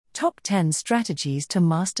Top 10 Strategies to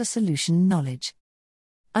Master Solution Knowledge.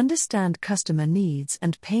 Understand customer needs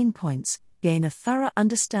and pain points. Gain a thorough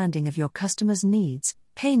understanding of your customers' needs,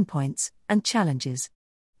 pain points, and challenges.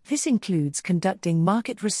 This includes conducting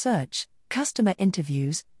market research, customer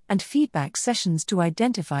interviews, and feedback sessions to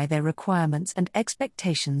identify their requirements and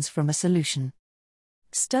expectations from a solution.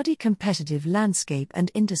 Study competitive landscape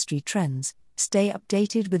and industry trends. Stay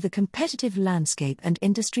updated with the competitive landscape and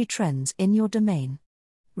industry trends in your domain.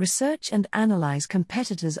 Research and analyze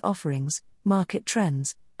competitors' offerings, market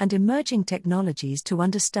trends, and emerging technologies to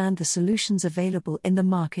understand the solutions available in the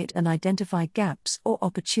market and identify gaps or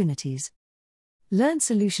opportunities. Learn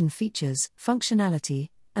solution features, functionality,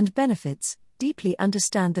 and benefits. Deeply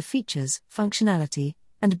understand the features, functionality,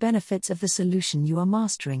 and benefits of the solution you are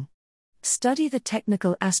mastering. Study the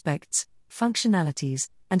technical aspects, functionalities,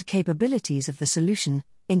 and capabilities of the solution,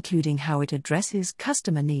 including how it addresses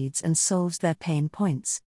customer needs and solves their pain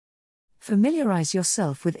points. Familiarize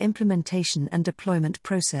yourself with implementation and deployment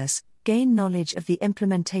process. Gain knowledge of the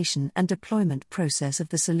implementation and deployment process of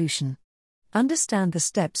the solution. Understand the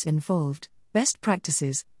steps involved, best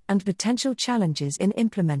practices, and potential challenges in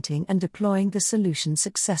implementing and deploying the solution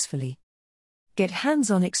successfully. Get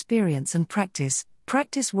hands-on experience and practice.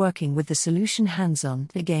 Practice working with the solution hands-on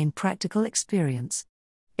to gain practical experience.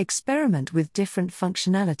 Experiment with different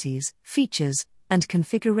functionalities, features, and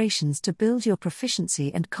configurations to build your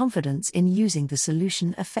proficiency and confidence in using the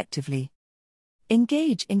solution effectively.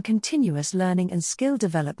 Engage in continuous learning and skill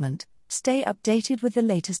development. Stay updated with the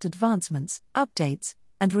latest advancements, updates,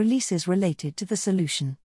 and releases related to the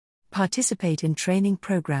solution. Participate in training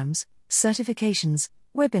programs, certifications,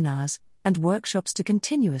 webinars, and workshops to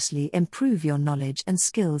continuously improve your knowledge and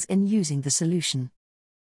skills in using the solution.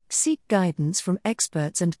 Seek guidance from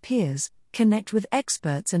experts and peers. Connect with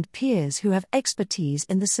experts and peers who have expertise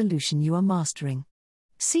in the solution you are mastering.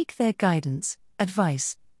 Seek their guidance,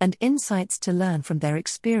 advice, and insights to learn from their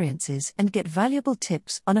experiences and get valuable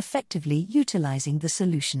tips on effectively utilizing the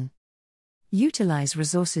solution. Utilize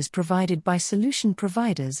resources provided by solution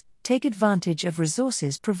providers. Take advantage of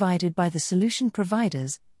resources provided by the solution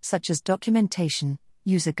providers, such as documentation,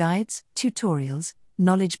 user guides, tutorials,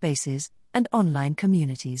 knowledge bases, and online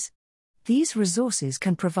communities. These resources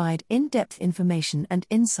can provide in-depth information and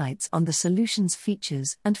insights on the solution's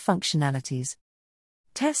features and functionalities.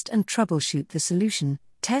 Test and troubleshoot the solution.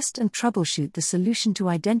 Test and troubleshoot the solution to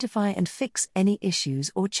identify and fix any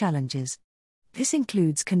issues or challenges. This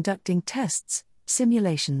includes conducting tests,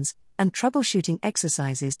 simulations, and troubleshooting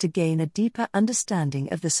exercises to gain a deeper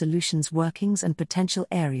understanding of the solution's workings and potential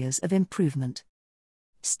areas of improvement.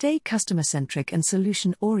 Stay customer-centric and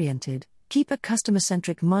solution-oriented. Keep a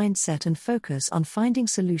customer-centric mindset and focus on finding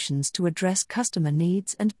solutions to address customer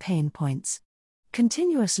needs and pain points.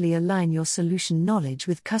 Continuously align your solution knowledge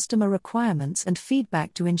with customer requirements and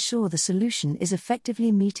feedback to ensure the solution is effectively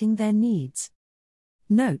meeting their needs.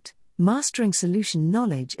 Note: mastering solution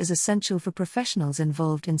knowledge is essential for professionals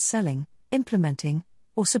involved in selling, implementing,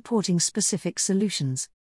 or supporting specific solutions.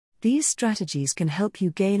 These strategies can help you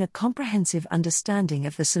gain a comprehensive understanding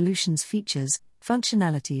of the solution's features,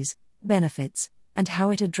 functionalities, benefits, and how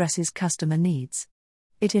it addresses customer needs.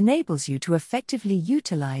 It enables you to effectively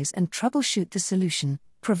utilize and troubleshoot the solution,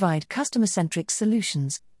 provide customer-centric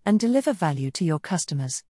solutions, and deliver value to your customers.